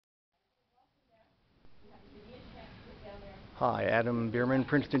Hi, Adam Bierman,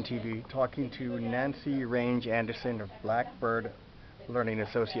 Princeton TV, talking to Nancy Range Anderson of Blackbird Learning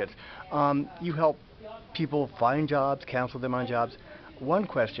Associates. You help people find jobs, counsel them on jobs. One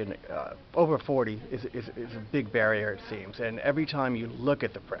question, over 40 is a big barrier, it seems, and every time you look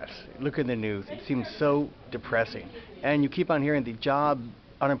at the press, look at the news, it seems so depressing. And you keep on hearing the job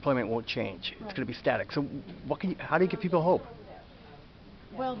unemployment won't change. It's going to be static. So how do you give people hope?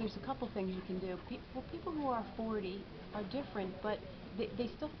 Well, there's a couple things you can do. People who are 40 are different, but they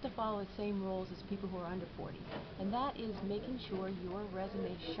still have to follow the same rules as people who are under 40. And that is making sure your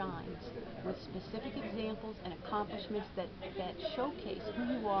resume shines with specific examples and accomplishments that showcase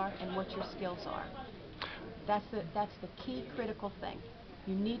who you are and what your skills are. That's the key critical thing.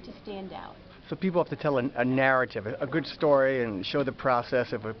 You need to stand out. So people have to tell a narrative, a good story, and show the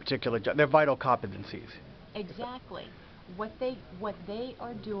process of a particular job, their vital competencies. Exactly. What they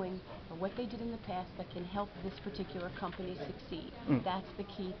are doing or what they did in the past that can help this particular company succeed. That's the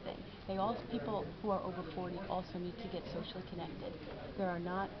key thing. People who are over 40 also need to get socially connected. There are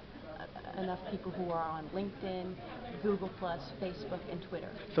not enough people who are on LinkedIn, Google+, Facebook, and Twitter.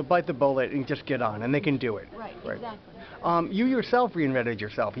 So bite the bullet and just get on, and they can do it. Right. Exactly. You yourself reinvented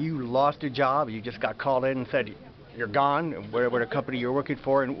yourself. You lost a job. You just got called in and said you're gone. What the company you're working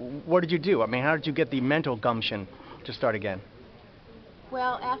for, and what did you do? I mean, how did you get the mental gumption to start again?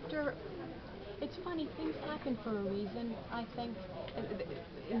 Well, it's funny, things happen for a reason, I think.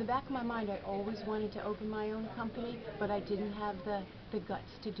 In the back of my mind, I always wanted to open my own company, but I didn't have the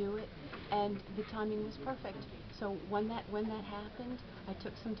guts to do it, and the timing was perfect. So when that happened, I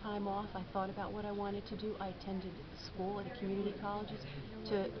took some time off. I thought about what I wanted to do. I attended school at a community colleges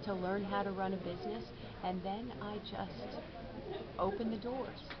to learn how to run a business, and then I just opened the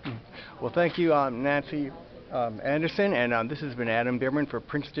doors. Well, thank you, Nancy Anderson, and this has been Adam Bierman for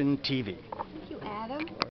Princeton TV. Thank you, Adam.